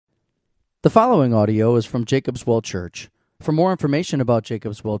The following audio is from Jacob's Well Church. For more information about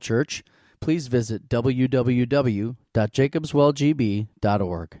Jacob's Well Church, please visit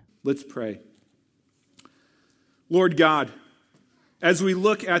www.jacobswellgb.org. Let's pray. Lord God, as we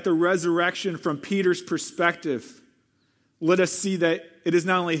look at the resurrection from Peter's perspective, let us see that it is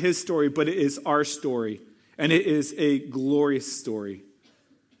not only his story, but it is our story, and it is a glorious story.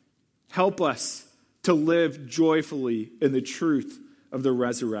 Help us to live joyfully in the truth of the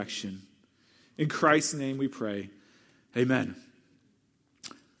resurrection. In Christ's name we pray. Amen.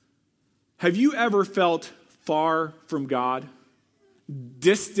 Have you ever felt far from God?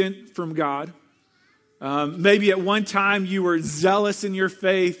 Distant from God? Maybe at one time you were zealous in your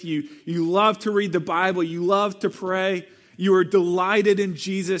faith. You loved to read the Bible. You loved to pray. You were delighted in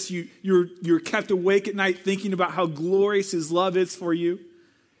Jesus. You were kept awake at night thinking about how glorious His love is for you.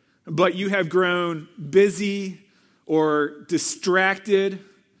 But you have grown busy or distracted.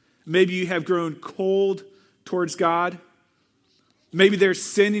 Maybe you have grown cold towards God. Maybe there's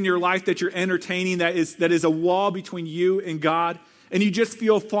sin in your life that you're entertaining that is a wall between you and God, and you just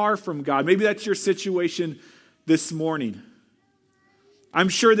feel far from God. Maybe that's your situation this morning. I'm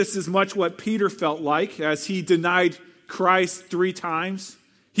sure this is much what Peter felt like as he denied Christ 3 times.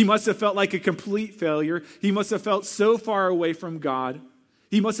 He must have felt like a complete failure. He must have felt so far away from God.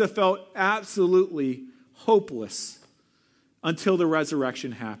 He must have felt absolutely hopeless until the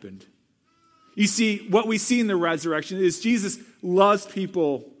resurrection happened. You see, what we see in the resurrection is Jesus loves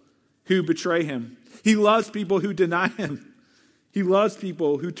people who betray Him. He loves people who deny Him. He loves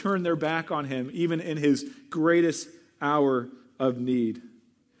people who turn their back on Him, even in His greatest hour of need.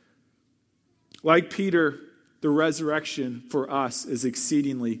 Like Peter, the resurrection for us is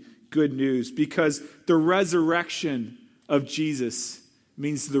exceedingly good news because the resurrection of Jesus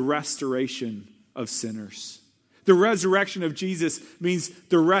means the restoration of sinners. The resurrection of Jesus means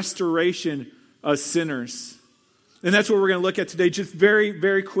the restoration of sinners. And that's what we're going to look at today, just very,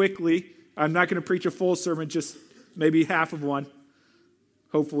 very quickly. I'm not going to preach a full sermon, just maybe half of one,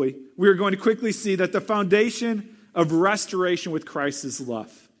 hopefully. We're going to quickly see that the foundation of restoration with Christ is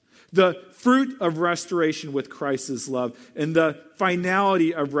love. The fruit of restoration with Christ is love. And the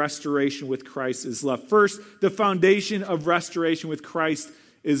finality of restoration with Christ is love. First, the foundation of restoration with Christ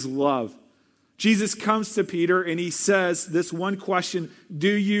is love. Jesus comes to Peter and he says this one question,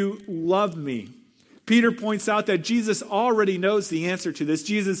 do you love me? Peter points out that Jesus already knows the answer to this.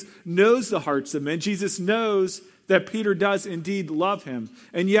 Jesus knows the hearts of men. Jesus knows that Peter does indeed love him.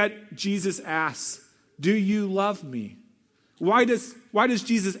 And yet Jesus asks, do you love me? Why does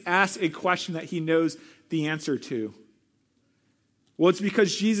Jesus ask a question that he knows the answer to? Well, it's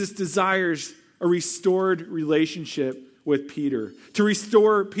because Jesus desires a restored relationship with Peter, to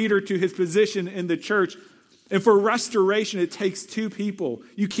restore Peter to his position in the church. And for restoration, it takes 2 people.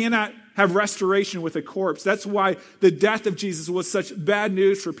 You cannot have restoration with a corpse. That's why the death of Jesus was such bad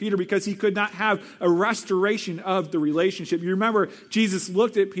news for Peter, because he could not have a restoration of the relationship. You remember, Jesus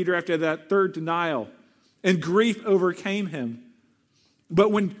looked at Peter after that 3rd denial, and grief overcame him.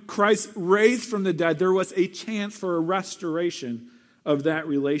 But when Christ raised from the dead, there was a chance for a restoration of that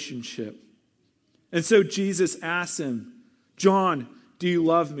relationship. And so Jesus asks him, John, do you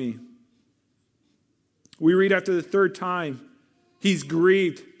love me? We read after the 3rd time, he's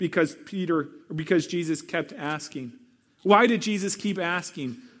grieved because Jesus kept asking. Why did Jesus keep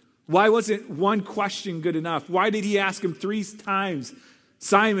asking? Why wasn't one question good enough? Why did he ask him 3 times?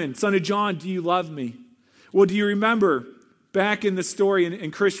 Simon, son of John, do you love me? Well, do you remember back in the story,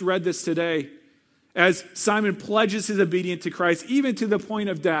 and Chris read this today, as Simon pledges his obedience to Christ, even to the point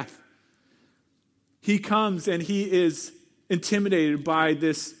of death, he comes and he is intimidated by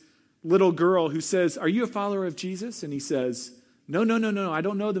this little girl who says, are you a follower of Jesus? And he says, no, I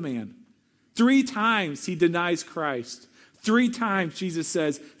don't know the man. 3 times he denies Christ. 3 times Jesus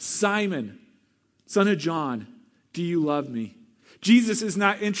says, Simon, son of John, do you love me? Jesus is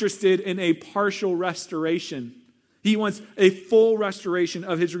not interested in a partial restoration. He wants a full restoration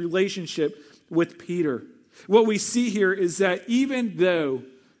of his relationship with Peter. What we see here is that even though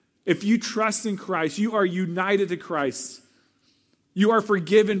if you trust in Christ, you are united to Christ, you are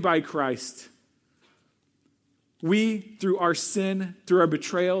forgiven by Christ, we, through our sin, through our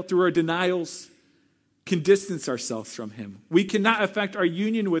betrayal, through our denials, can distance ourselves from him. We cannot affect our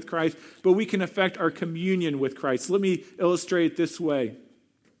union with Christ, but we can affect our communion with Christ. Let me illustrate it this way.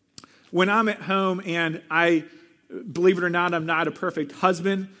 When I'm at home and believe it or not, I'm not a perfect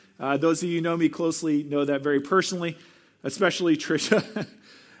husband. Those of you who know me closely know that very personally, especially Trisha.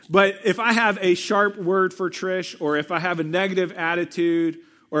 But if I have a sharp word for Trish, or if I have a negative attitude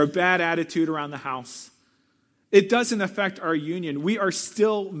or a bad attitude around the house, It doesn't affect our union. We are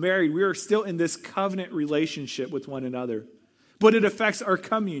still married. We are still in this covenant relationship with one another. But it affects our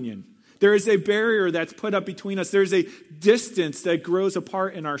communion. There is a barrier that's put up between us. There's a distance that grows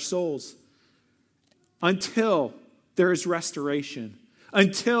apart in our souls until there is restoration,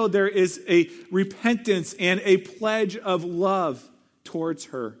 until there is a repentance and a pledge of love towards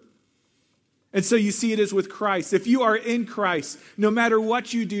her. And so you see it is with Christ. If you are in Christ, no matter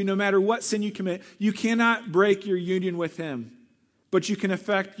what you do, no matter what sin you commit, you cannot break your union with him, but you can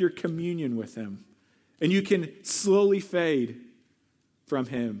affect your communion with him. And you can slowly fade from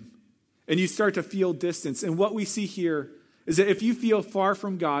him. And you start to feel distance. And what we see here is that if you feel far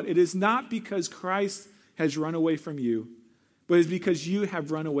from God, it is not because Christ has run away from you, but it's because you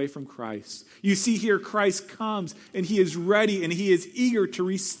have run away from Christ. You see here, Christ comes and he is ready and he is eager to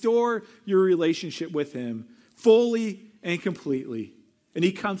restore your relationship with him fully and completely. And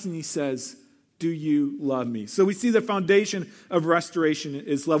he comes and he says, do you love me? So we see the foundation of restoration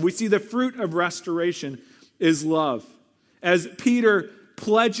is love. We see the fruit of restoration is love. As Peter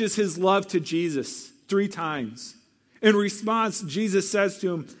pledges his love to Jesus 3 times. In response, Jesus says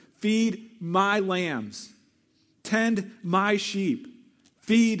to him, feed my lambs. Tend my sheep.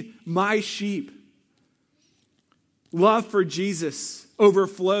 Feed my sheep. Love for Jesus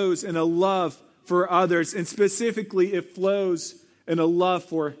overflows in a love for others, and specifically it flows in a love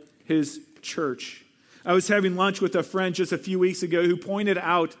for his church. I was having lunch with a friend just a few weeks ago who pointed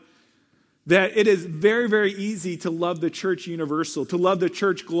out that it is very, very easy to love the church universal, to love the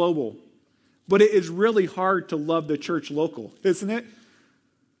church global, but it is really hard to love the church local, isn't it?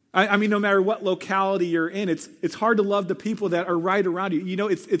 I mean, no matter what locality you're in, it's hard to love the people that are right around you. You know,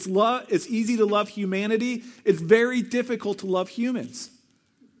 it's easy to love humanity. It's very difficult to love humans.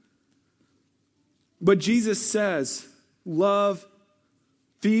 But Jesus says, love,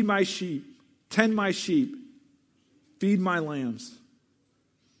 feed my sheep, tend my sheep, feed my lambs.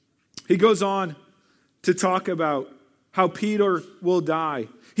 He goes on to talk about how Peter will die.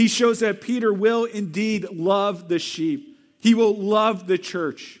 He shows that Peter will indeed love the sheep. He will love the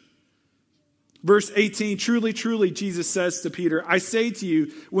church. Verse 18, truly, truly, Jesus says to Peter, I say to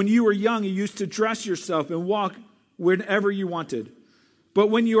you, when you were young, you used to dress yourself and walk whenever you wanted. But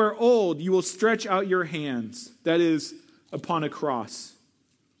when you are old, you will stretch out your hands, that is, upon a cross.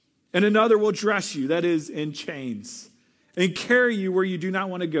 And another will dress you, that is, in chains, and carry you where you do not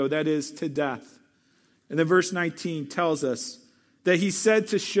want to go, that is, to death. And then verse 19 tells us that he said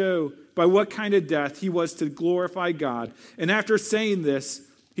to show by what kind of death he was to glorify God. And after saying this,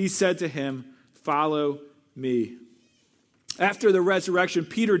 he said to him, follow me. After the resurrection,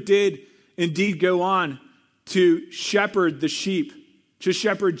 Peter did indeed go on to shepherd the sheep, to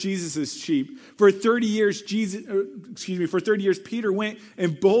shepherd Jesus' sheep. For 30 years, Peter went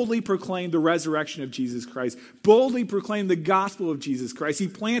and boldly proclaimed the resurrection of Jesus Christ, boldly proclaimed the gospel of Jesus Christ. He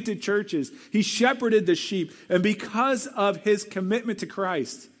planted churches. He shepherded the sheep. And because of his commitment to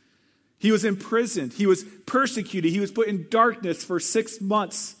Christ, he was imprisoned. He was persecuted. He was put in darkness for 6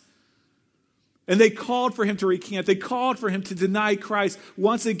 months. And they called for him to recant. They called for him to deny Christ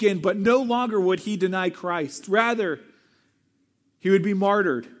once again, but no longer would he deny Christ. Rather, he would be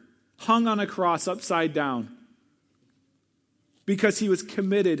martyred, hung on a cross upside down, because he was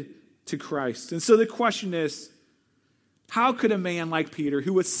committed to Christ. And so the question is, how could a man like Peter,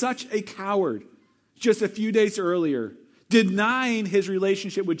 who was such a coward just a few days earlier, denying his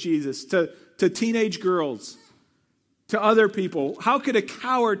relationship with Jesus to teenage girls, to other people, how could a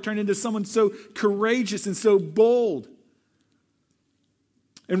coward turn into someone so courageous and so bold?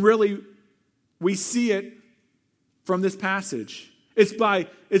 And really, we see it from this passage. It's by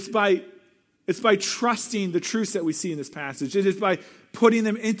trusting the truths that we see in this passage. It is by putting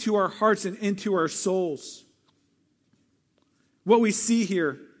them into our hearts and into our souls. What we see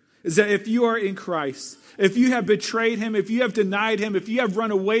here is that if you are in Christ, if you have betrayed him, if you have denied him, if you have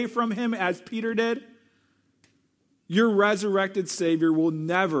run away from him as Peter did, your resurrected Savior will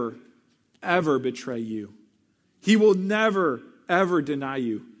never, ever betray you. He will never, ever deny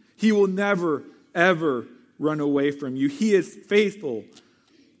you. He will never, ever run away from you. He is faithful,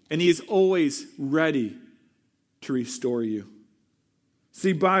 and he is always ready to restore you.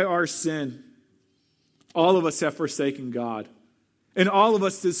 See, by our sin, all of us have forsaken God, and all of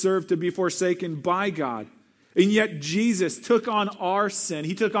us deserve to be forsaken by God. And yet Jesus took on our sin.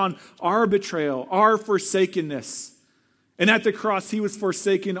 He took on our betrayal, our forsakenness. And at the cross, he was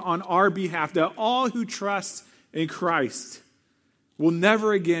forsaken on our behalf, that all who trust in Christ will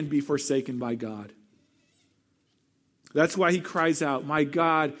never again be forsaken by God. That's why he cries out, my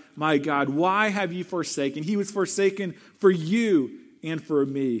God, why have you forsaken? He was forsaken for you and for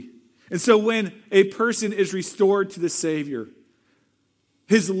me. And so when a person is restored to the Savior,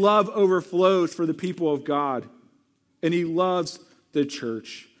 his love overflows for the people of God, and he loves the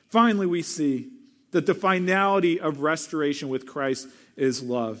church. Finally, we see that the finality of restoration with Christ is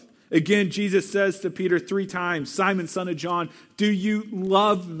love. Again, Jesus says to Peter 3 times, Simon, son of John, do you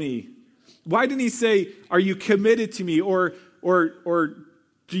love me? Why didn't he say, are you committed to me? Or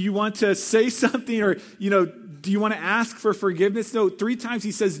do you want to say something? Or, do you want to ask for forgiveness? No, 3 times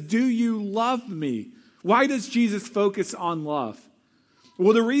he says, do you love me? Why does Jesus focus on love?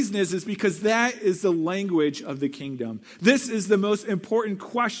 Well, the reason is because that is the language of the kingdom. This is the most important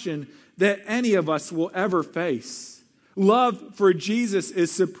question that any of us will ever face. Love for Jesus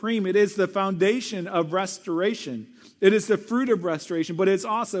is supreme. It is the foundation of restoration. It is the fruit of restoration, but it's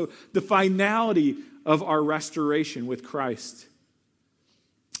also the finality of our restoration with Christ.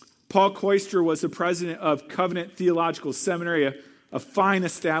 Paul Koister was the president of Covenant Theological Seminary, a fine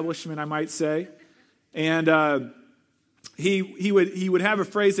establishment, I might say. And he would have a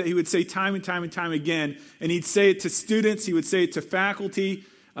phrase that he would say time and time and time again, and he'd say it to students, he would say it to faculty.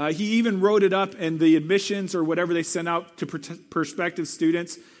 He even wrote it up in the admissions or whatever they sent out to prospective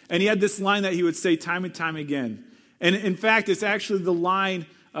students. And he had this line that he would say time and time again. And in fact, it's actually the line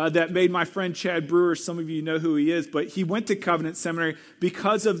that made my friend Chad Brewer, some of you know who he is, but he went to Covenant Seminary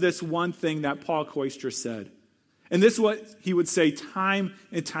because of this one thing that Paul Koister said. And this is what he would say time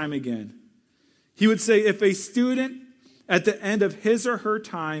and time again. He would say, if a student at the end of his or her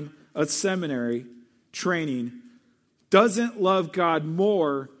time of seminary training doesn't love God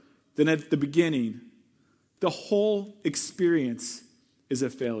more than at the beginning, the whole experience is a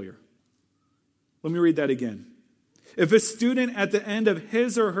failure. Let me read that again. If a student at the end of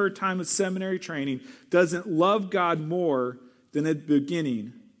his or her time of seminary training doesn't love God more than at the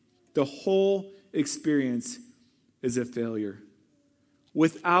beginning, the whole experience is a failure.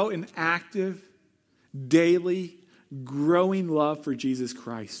 Without an active, daily, growing love for Jesus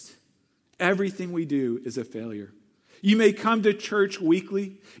Christ, everything we do is a failure. You may come to church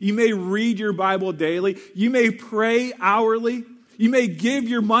weekly. You may read your Bible daily. You may pray hourly. You may give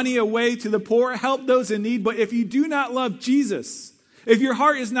your money away to the poor, help those in need. But if you do not love Jesus, if your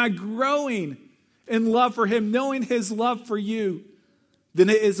heart is not growing in love for him, knowing his love for you,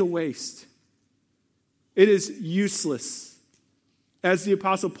 then it is a waste. It is useless. As the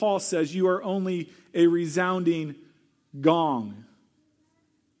Apostle Paul says, you are only a resounding gong.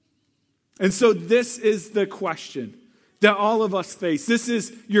 And so this is the question that all of us face. This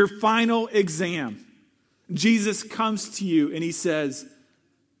is your final exam. Jesus comes to you and he says,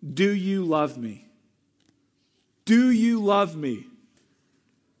 do you love me? Do you love me?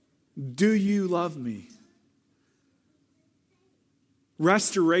 Do you love me?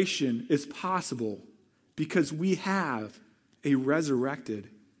 Restoration is possible because we have a resurrected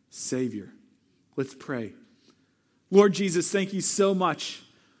Savior. Let's pray. Lord Jesus, thank you so much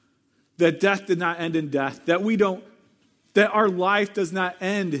that death did not end in death, that our life does not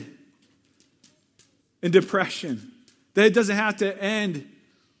end in depression, that it doesn't have to end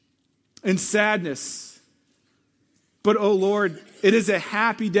in sadness. But, oh Lord, it is a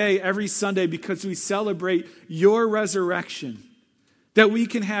happy day every Sunday because we celebrate your resurrection, that we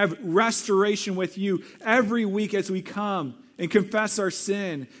can have restoration with you every week as we come and confess our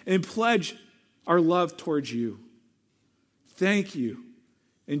sin and pledge our love towards you. Thank you.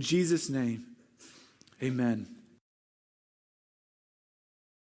 In Jesus' name, amen.